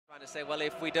To say, well,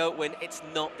 if we don't win, it's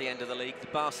not the end of the league. The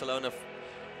Barcelona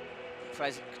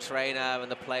trainer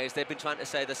and the players, they've been trying to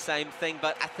say the same thing,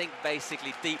 but I think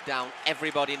basically deep down,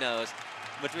 everybody knows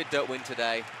Madrid don't win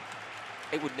today.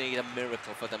 It would need a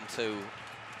miracle for them to...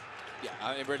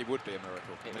 Yeah, it really would be a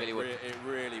miracle. It really would. It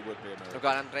really would be a miracle. We've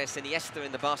got Andres Iniesta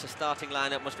in the Barca starting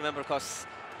lineup. Must remember, of course,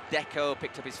 Deco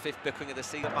picked up his 5th booking of the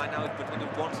season. By now, if Madrid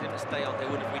had wanted him to stay on, they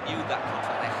would have renewed that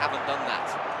contract. They haven't done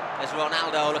that. There's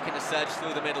Ronaldo looking to surge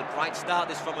through the middle. Bright start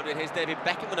this from Madrid. Here's David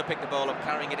Beckham going to pick the ball up,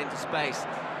 carrying it into space.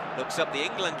 Looks up, the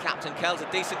England captain curls a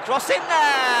decent cross in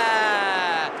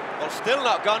there! Well, still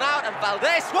not gone out, and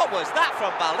Valdés, what was that from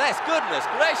Valdés? Goodness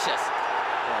gracious!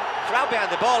 Crowd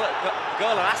behind the ball, the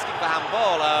goal are asking for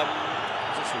handball.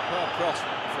 It's a superb cross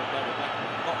from David Beckham.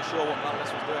 I'm not sure what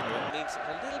Valdés was doing with it. It means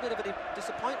a little bit of a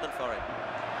disappointment for him.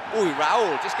 Ooh,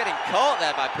 Raúl just getting caught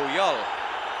there by Puyol.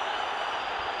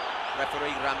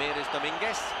 Referee Ramírez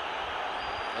Domínguez.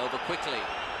 Over quickly.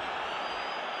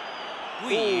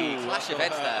 Clash of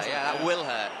heads there. Yeah, that will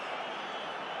hurt.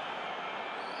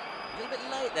 A little bit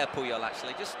late there, Puyol,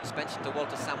 actually. Just suspension to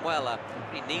Walter Samuel. A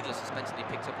pretty needless suspension he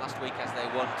picked up last week as they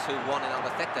won 2-1 in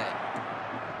Albacete.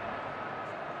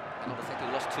 And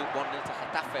Albacete lost 2-1 to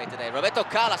Getafe today. Roberto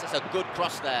Carlos, that's a good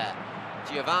cross there.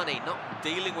 Giovanni not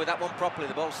dealing with that one properly.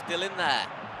 The ball's still in there.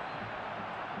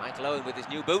 Michael Owen with his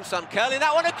new boots on, curling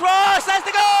that one across. There's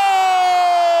the goal!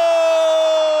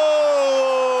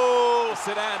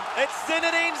 Zidane. It's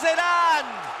Zinedine Zidane!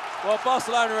 Well,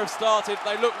 Barcelona have started.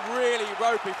 They look really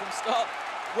ropey from start,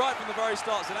 right from the very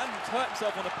start. Zidane hurt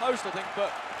himself on the post, I think,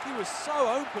 but he was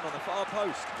so open on the far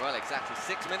post. Well, exactly.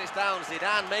 6 minutes down,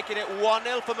 Zidane making it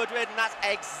 1-0 for Madrid, and that's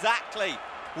exactly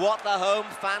what the home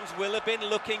fans will have been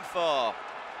looking for.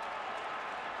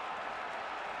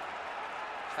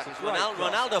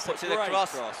 Ronaldo puts it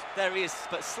across. There he is,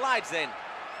 but slides in,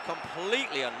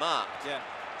 completely unmarked. Yeah,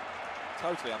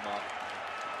 totally unmarked.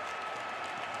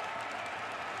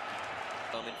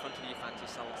 In front of you, fancy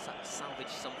salvage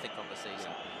something from the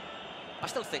season. I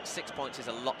still think 6 points is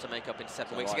a lot to make up in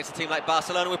 7 weeks against a team like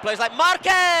Barcelona with players like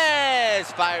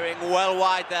Marquez firing well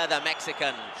wide there, the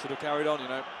Mexican. Should have carried on, you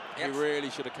know. Yes. He really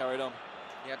should have carried on.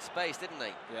 He had space, didn't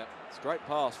he? Yeah, it's a great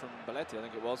pass from Belletti, I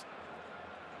think it was.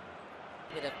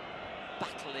 Bit of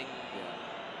battling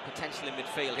potential in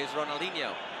midfield. Here's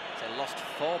Ronaldinho. They lost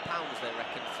 £4, they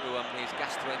reckon, through his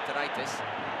gastroenteritis.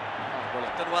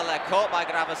 Done well there, caught by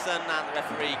Gravesen, and the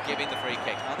referee giving the free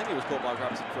kick. I think he was caught by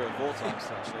Gravesen 3 or 4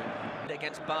 times, actually.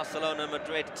 Against Barcelona,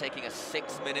 Madrid taking a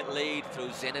 6-minute lead through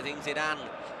Zinedine Zidane,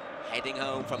 heading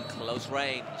home from close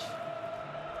range.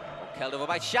 Curled over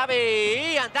by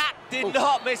Xavi, and that did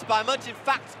not miss by much. In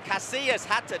fact, Casillas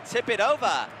had to tip it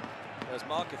over. There's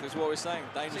Marquez, is what we're saying.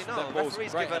 Dangerous from the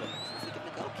referee's given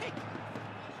the goal kick.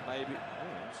 Maybe.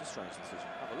 Oh, it's a strange decision.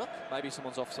 Have a look. Maybe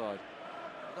someone's offside.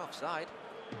 Not offside.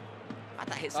 And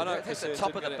that hits, hits the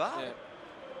top of the bar. Yeah.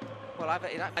 Well, I've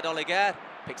had Oliger.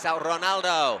 Picks out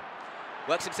Ronaldo.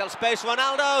 Works himself space.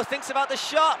 Ronaldo thinks about the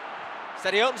shot.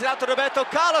 Instead, he opens it out to Roberto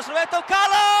Carlos. Roberto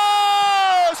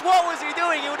Carlos! What was he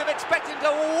doing? You would have expected him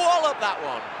to wallop that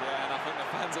one. Yeah, and I think the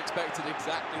fans expected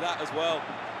exactly that as well.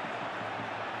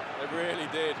 They really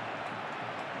did.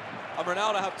 And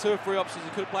Ronaldo had 2 or 3 options.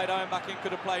 He could have played Owen back in,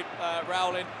 could have played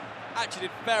Raúl in. Actually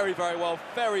did very, very well.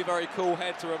 Very, very cool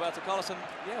head to Roberto Carlos. And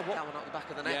yeah, what? That one out the back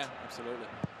of the net. Yeah, absolutely.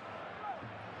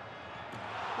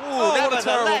 Ooh,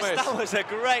 nevertheless, that was a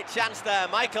great chance there.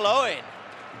 Michael Owen.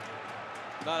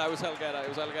 No, it was Helguera. It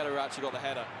was Helguera who actually got the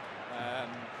header.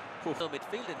 No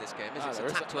midfield in this game, is it? It's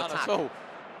attack to attack. At all.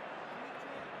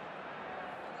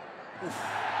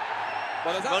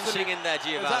 Well, Munching in there,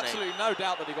 Giovanni. There's absolutely no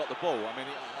doubt that he got the ball. I mean,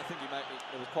 I think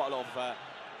there was quite a lot of,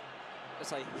 let's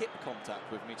say, hip contact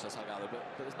with Michel Salgado, but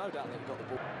there's no doubt that he got the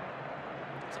ball.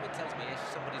 Something tells me if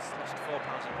somebody's lost 4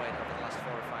 pounds in weight over the last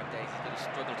 4 or 5 days, he's going to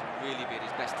struggle to really be at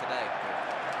his best today.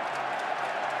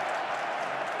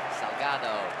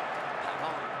 Salgado.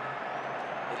 Pavon.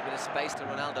 A little bit of space to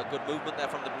Ronaldo. Good movement there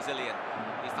from the Brazilian.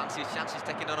 He fancies chances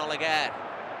taking on Oliger.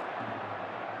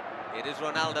 It is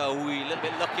Ronaldo, a little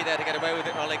bit lucky there to get away with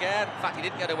it, Oliger. In fact, he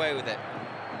didn't get away with it.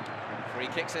 Free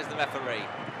kick, says the referee.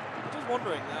 I'm just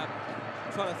wondering, I'm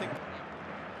trying to think. I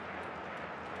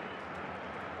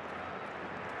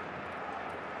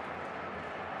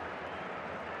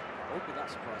wouldn't be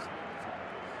that surprised.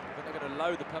 I think they're going to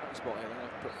load the penalty spot here. They're going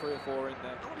to put 3 or 4 in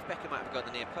there. I wonder if Beckham might have got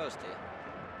the near post here.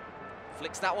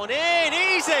 Flicks that one in,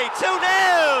 easy, 2-0.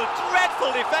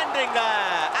 Dreadful defending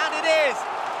there, and it is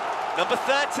number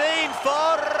 13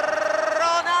 for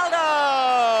Ronaldo.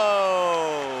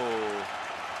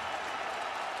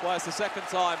 Well, it's the second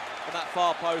time on that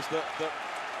far post that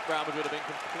Real Madrid have been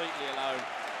completely alone.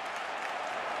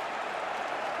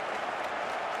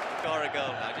 Score a goal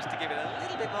now, just to give it a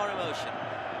little bit more emotion.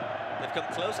 They've come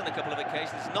close on a couple of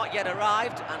occasions, not yet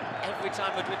arrived, and every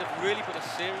time Madrid have really put a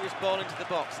serious ball into the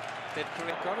box, they've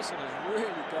created... Gravison has really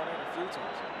gone in a few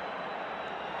times.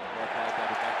 Well played,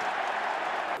 David Beckham.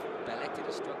 Belletti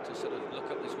has struck to sort of look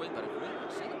up this wing, but I've really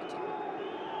not seen him at all.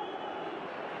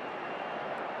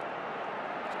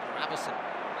 Gravison.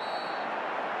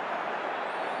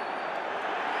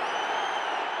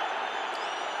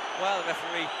 Well, the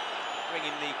referee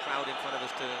bringing the crowd in front of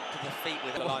us to the feet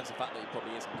with the lines of fact that he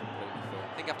probably isn't completely fit.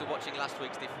 I think after watching last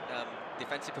week's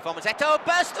defensive performance, Eto'o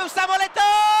burst to Samuel Eto'o!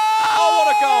 Oh,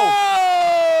 what a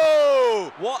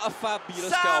goal! What a fabulous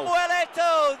goal. Samuel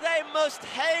Eto'o! They must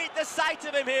hate the sight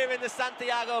of him here in the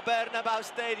Santiago Bernabeu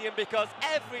Stadium, because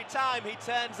every time he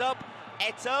turns up,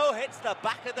 Eto'o hits the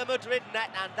back of the Madrid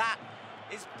net, and that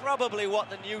is probably what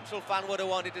the neutral fan would have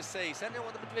wanted to see. Certainly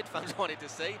what the Madrid fans wanted to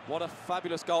see. What a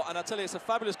fabulous goal. And I tell you, it's a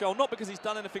fabulous goal, not because he's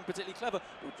done anything particularly clever.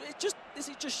 This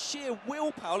is just sheer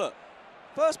willpower. Look,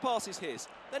 first pass is his.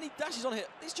 Then he dashes on here.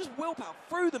 It's just willpower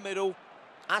through the middle.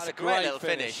 That's a great little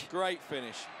finish. Great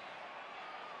finish.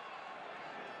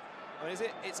 I mean,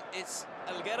 it's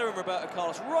Elguera and Roberto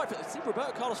Carlos right for see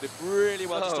Roberto Carlos did really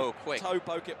well just to quick toe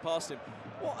poke it past him.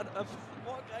 What a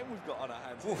game we've got on our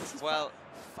hands. Oof, well,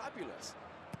 fabulous.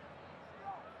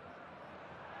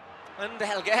 And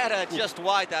Elguera just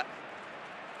wide that.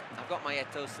 I've got my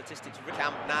Eto'o statistics.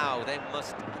 Camp now, they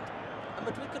must. And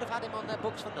Madrid could have had him on their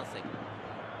books for nothing.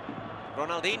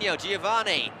 Ronaldinho,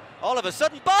 Giovanni. All of a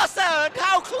sudden, Barca, and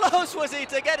how close was he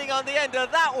to getting on the end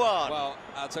of that one? Well,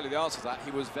 I'll tell you the answer to that.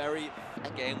 He was very... A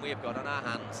game we have got on our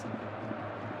hands.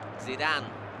 Zidane.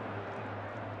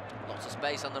 Lots of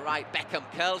space on the right. Beckham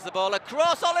curls the ball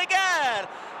across. Oleguer!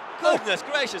 Goodness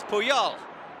gracious, Puyol.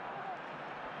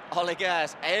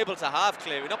 Oleguer's able to half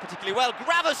clear it, not particularly well.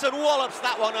 Gravison wallops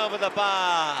that one over the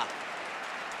bar.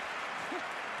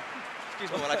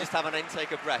 Excuse me while I just have an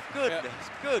intake of breath. Goodness,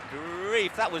 good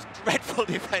grief. That was dreadful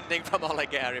defending from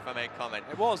Oleguer, if I may comment.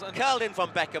 It was. Curled in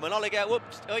from Beckham, and Oleguer,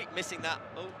 whoops, missing that.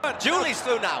 Oh. Julie's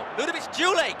through now. Ludovic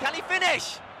Julie, can he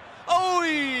finish? Oh,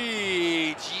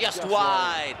 just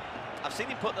wide. I've seen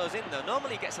him put those in, though.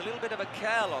 Normally he gets a little bit of a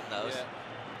curl on those. Yeah.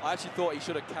 I actually thought he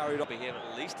should have carried on. We'll be here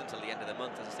at least until the end of the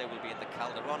month. As I say, we'll be in the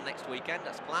Calderon next weekend,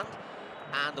 that's planned.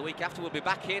 And the week after, we'll be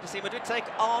back here to see Madrid take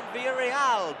on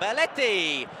Villarreal.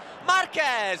 Belletti,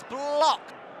 Marquez,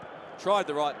 blocked. Tried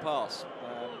the right pass.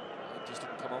 It just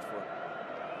didn't come off for him.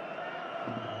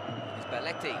 It's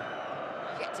Belletti.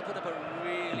 Yet to put up a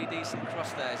really decent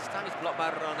cross there. This time he's blocked by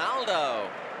Ronaldo.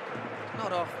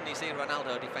 Not often you see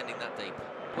Ronaldo defending that deep.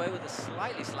 Away with a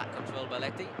slightly slack control,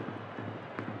 Belletti.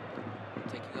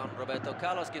 Taking on Roberto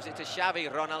Carlos, gives it to Xavi,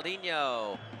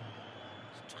 Ronaldinho.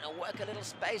 Trying to work a little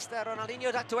space there,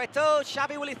 Ronaldinho, back to Eto'o.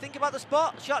 Xavi, will he think about the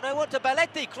spot? Shot no one to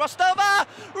Belletti, crossed over.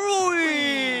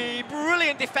 Rui!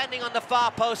 Brilliant defending on the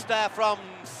far post there from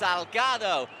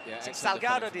Salgado. Yeah,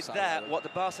 Salgado did there what the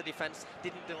Barca defence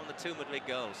didn't do on the two Madrid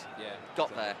goals. Yeah,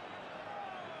 got there.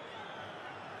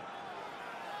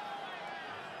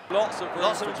 Lots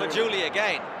of room for Julie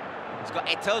again. He's got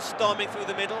Eto'o storming through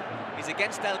the middle. He's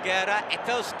against Elguera.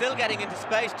 Eto'o still getting into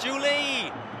space.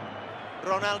 Julie!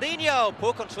 Ronaldinho.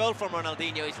 Poor control from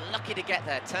Ronaldinho. He's lucky to get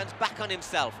there. Turns back on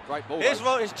himself. Great ball. Here's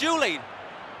Julie.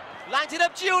 Lines it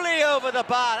up, Julie over the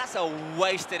bar. That's a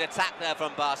wasted attack there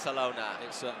from Barcelona.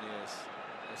 It certainly is.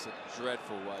 It's a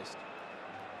dreadful waste.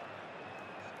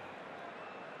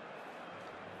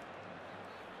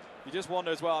 You just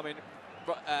wonder as well, I mean,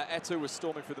 Eto'o was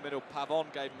storming through the middle.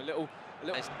 Pavon gave him a little...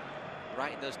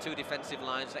 Right in those two defensive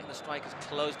lines, letting the strikers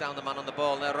close down the man on the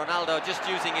ball. Now Ronaldo just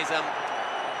using his body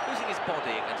against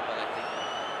Belletti. In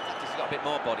fact, he's got a bit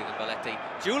more body than Belletti.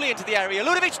 Julie into the area.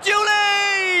 Ludovic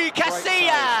Julie!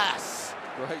 Casillas!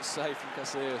 Great save from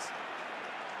Casillas.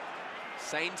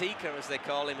 Saint Iker, as they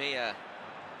call him here.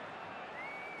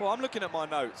 Well, I'm looking at my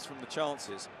notes from the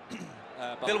chances.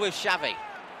 Still with Xavi.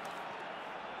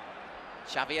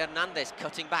 Xavi Hernandez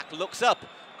cutting back, looks up.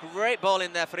 Great ball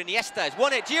in there for Iniesta. He's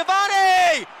won it.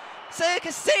 Giovanni!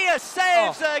 Casillas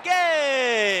saves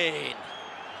again.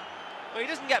 Well, he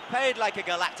doesn't get paid like a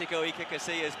Galactico Iker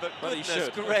Casillas, but goodness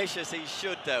gracious, he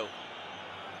should do.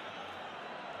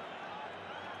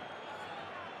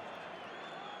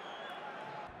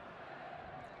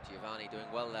 Giovanni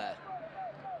doing well there.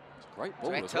 Great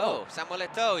ball as Eto'o, well. Samuel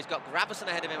Eto'o, he's got Gravison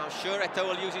ahead of him. I'm sure Eto'o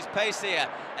will use his pace here.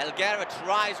 Elguera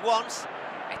tries once.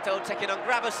 Eto'o taking on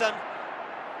Gravison.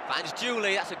 Finds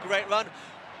Julie, that's a great run.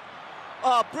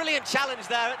 Oh, brilliant challenge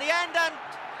there at the end, and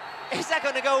is that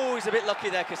going to go? Oh, he's a bit lucky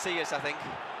there, Casillas, I think.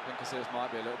 I think Casillas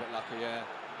might be a little bit lucky, yeah.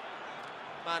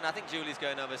 Man, I think Julie's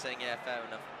going over saying, yeah, fair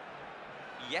enough.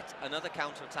 Yet another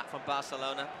counter-attack from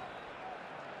Barcelona.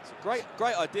 It's a great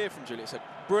idea from Julie. It's a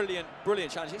brilliant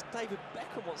challenge. It's David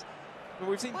Beckham.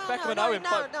 We've seen Beckham and Owen.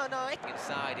 No.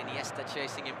 Inside, Iniesta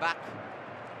chasing him back.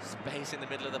 Space in the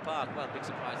middle of the park. Well, big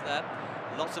surprise there.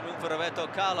 Lots of room for Roberto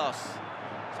Carlos.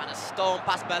 Trying to storm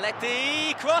past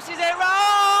Belletti. Crosses it.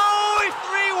 Oh,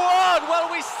 3-1. Well,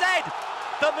 we said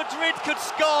that Madrid could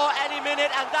score any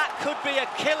minute, and that could be a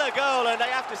killer goal. And I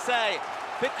have to say,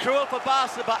 a bit cruel for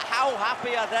Barca, but how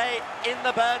happy are they in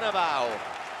the Bernabeu?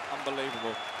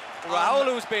 Unbelievable. Raul,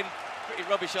 who's been pretty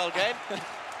rubbish all game.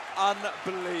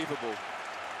 Unbelievable.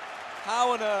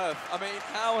 How on earth? I mean,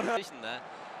 how on earth? There,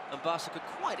 and Barca could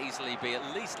quite easily be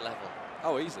at least level.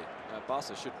 Oh, easy.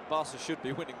 Barca should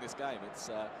be winning this game. It's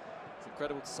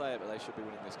incredible to say it, but they should be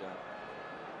winning this game.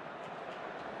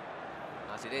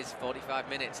 As it is, 45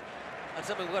 minutes. And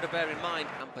something we've got to bear in mind,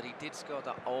 but he did score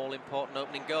that all-important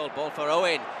opening goal. Ball for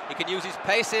Owen. He can use his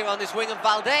pace here on this wing, and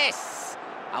Valdés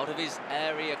out of his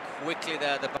area quickly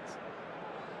there. It's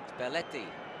Belletti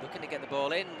looking to get the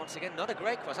ball in. Once again, not a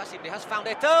great cross. Actually, but he has found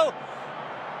Eto'o.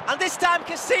 And this time,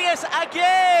 Casillas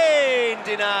again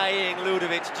denying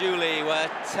Ludovic Juli. We're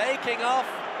taking off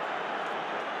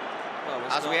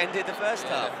as we ended the first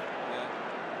half.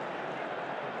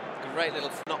 Great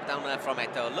little knockdown there from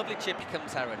Eto'o. Lovely chip, come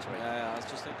territory. Yeah, I was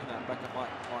just thinking that Beckham might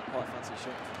quite fancy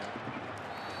shooting from there.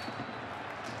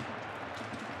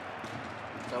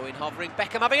 So in hovering,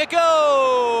 Beckham having a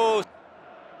go!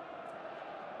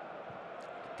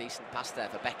 Decent pass there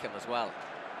for Beckham as well.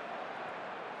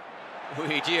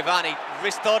 Ui, Giovanni,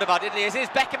 wrist thought about it, didn't he? Here's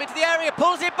Beckham into the area,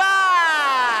 pulls it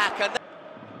back! And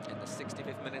in the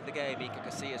 65th minute of the game, Iker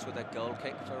Casillas with a goal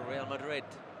kick for Real Madrid.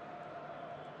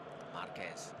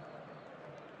 Marquez.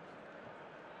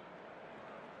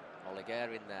 Oleguer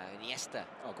in there, Iniesta.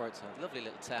 Oh, great turn. Lovely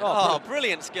little turn. Oh,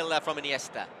 brilliant skill there from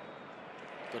Iniesta.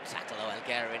 Good tackle,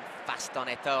 Oleguer in fast on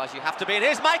Eto'o, as you have to be. And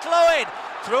here's Michael Owen.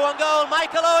 Through on goal,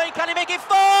 Michael Owen. Can he make it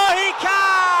 4? He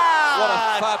can! What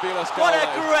a fabulous goal. What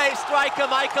a great striker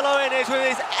Michael Owen is with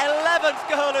his 11th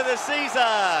goal of the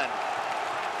season.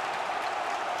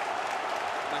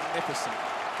 Magnificent.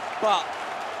 But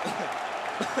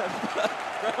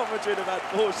Real Madrid have had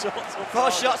 4 shots on target.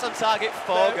 4 shots on target,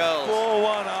 4 goals.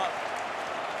 4-1 up.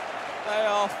 They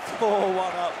are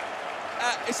 4-1 up.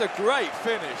 It's a great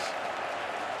finish.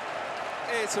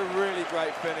 It's a really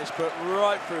great finish, but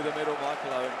right through the middle,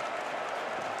 Michael Owen.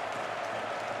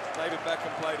 David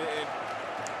Beckham played it in.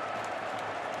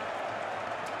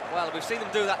 Well, we've seen them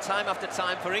do that time after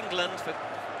time for England, for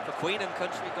Queen and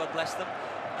country, God bless them.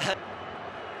 Here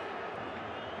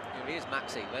he is,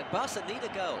 Maxi. Barca need a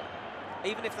goal.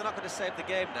 Even if they're not going to save the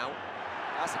game now.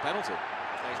 That's a penalty.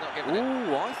 No, he's not giving it.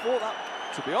 Ooh, I thought that,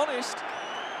 to be honest,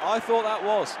 I thought that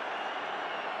was.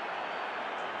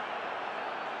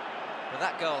 But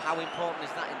that goal, how important is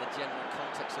that in the general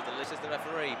context of the list? As the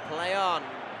referee, play on,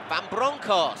 Van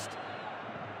Bronckhorst.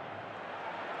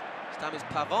 This time it's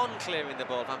Pavon clearing the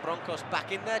ball. Van Bronckhorst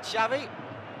back in there, Xavi.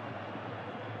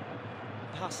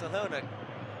 Barcelona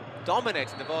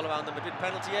dominating the ball around the Madrid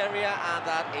penalty area, and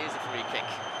that is a free kick.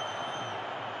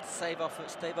 Stave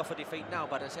off a defeat now,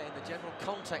 but I say in the general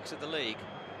context of the league,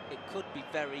 it could be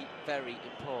very, very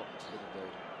important.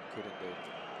 Could indeed.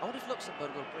 I wonder if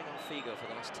Luxembourg will bring on Figo for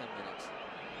the last 10 minutes.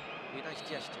 Be a nice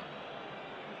gesture.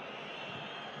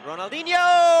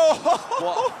 Ronaldinho!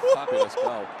 What a fabulous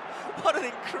goal. What an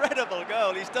incredible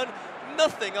goal. He's done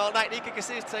nothing all night. Iker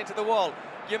Casillas saying to the wall,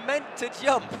 you're meant to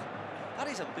jump. That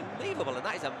is unbelievable, and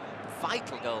that is a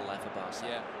vital goal there for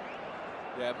Barca.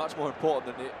 Yeah, much more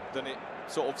important than it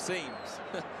sort of seems.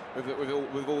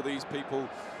 with all these people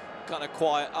kind of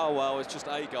quiet, oh well, it's just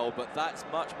a goal, but that's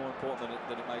much more important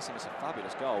than it may seem. It's a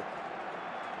fabulous goal.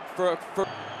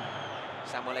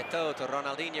 Samuel Eto'o to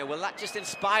Ronaldinho. Will that just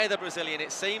inspire the Brazilian?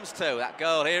 It seems to, that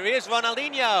goal. Here he is,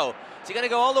 Ronaldinho. Is he going to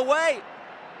go all the way?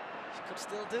 He could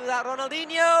still do that,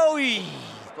 Ronaldinho.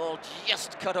 Ball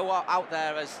just cut out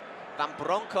there as Van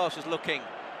Bronckhorst was looking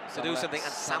to do something,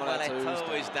 and Samuel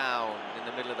Eto'o is down in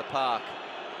the middle of the park.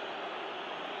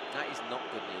 That is not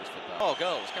good news for Barca.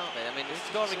 4 goals, can't they? I mean,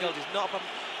 scoring goals is not a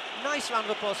problem. Nice round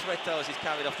of applause for Eto'o as he's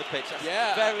carried off the pitch. That's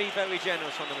very, very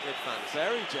generous from the Madrid fans.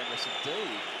 Very generous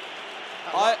indeed.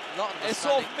 It's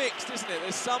sort of mixed, isn't it?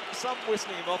 There's some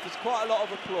whistling him off. There's quite a lot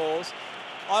of applause.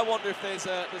 I wonder if there's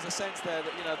a sense there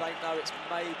that, you know, they know it's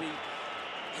maybe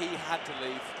he had to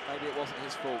leave. Maybe it wasn't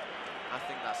his fault. I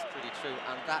think that's pretty true.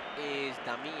 And that is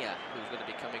Damia who's going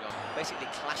to be coming on. Basically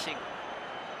clashing.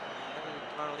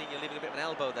 Ronaldinho leaving a bit of an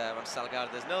elbow there on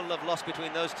Salgado. There's no love lost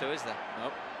between those two, is there?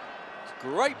 Nope. It's a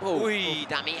great ball.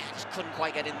 Damia just couldn't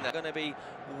quite get in there. Going to be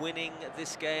winning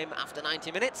this game after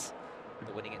 90 minutes.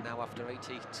 They're winning it now after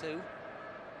 82.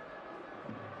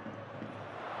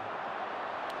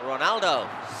 Ronaldo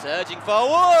surging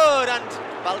forward, and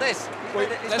Valdés.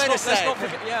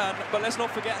 But let's not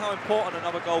forget how important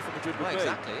another goal for Madrid would be.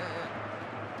 Exactly, yeah.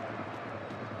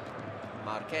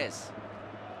 Marquez.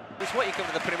 It's what you come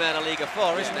to the Primera Liga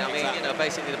for, isn't it? I mean, exactly. you know,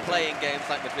 basically the playing games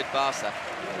like Madrid-Barca.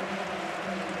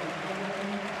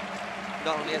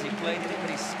 Not only has he played in it, but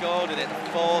he's scored in it. The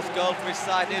fourth goal for his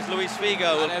side. Here's Luis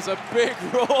Figo. And there's a big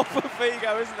roar for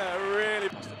Figo, isn't there? Really.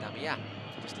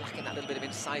 Just lacking that little bit of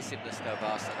incisiveness, though,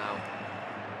 Barca now.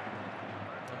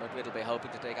 And Madrid will be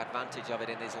hoping to take advantage of it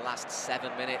in his last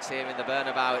 7 minutes here in the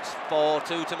Bernabeu. It's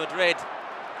 4-2 to Madrid.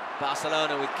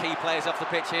 Barcelona with key players off the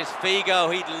pitches. Figo,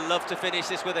 he'd love to finish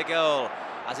this with a goal.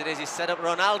 As it is, he's set up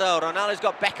Ronaldo. Ronaldo's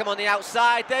got Beckham on the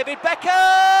outside. David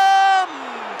Beckham!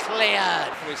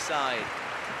 Cleared for his side.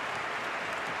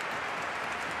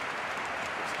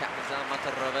 It's captain's armband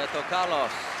to Roberto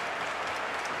Carlos.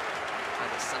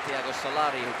 And it's Santiago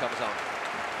Solari who comes on.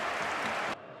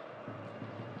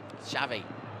 Xavi.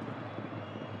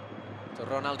 To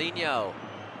Ronaldinho.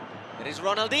 It is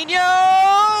Ronaldinho!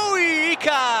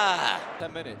 Ica!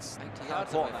 10 minutes. 80 How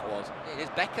yards important that was. It is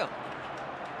Beckham.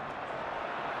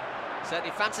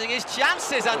 Certainly fancying his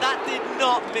chances, and that did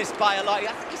not miss by a lot.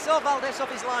 I think he saw Valdés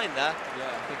off his line there. Yeah,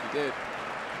 I think he did.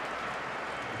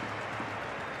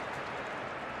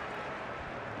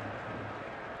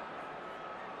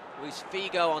 Luis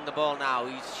Figo on the ball now.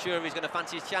 He's sure he's going to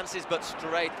fancy his chances, but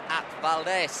straight at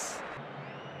Valdés.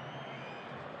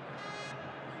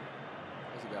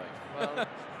 Where's he going? Well,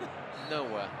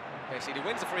 nowhere. Basically, he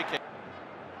wins the free kick.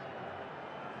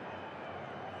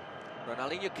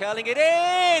 Ronaldinho curling it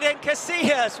in, and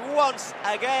Casillas once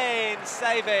again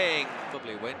saving.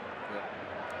 Lovely win. Yeah.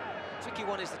 Tricky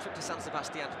one is the trip to San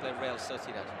Sebastian to play Real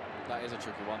Sociedad. That is a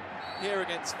tricky one. Here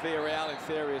against Villarreal, in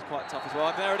theory, is quite tough as well.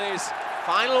 And there it is.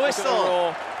 Final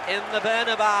whistle in the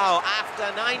Bernabeu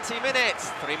after 90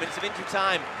 minutes. 3 minutes of injury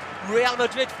time. Real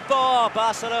Madrid 4,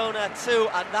 Barcelona 2,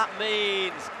 and that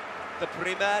means the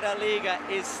Primera Liga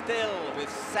is still, with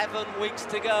 7 weeks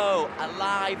to go,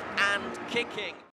 alive and kicking.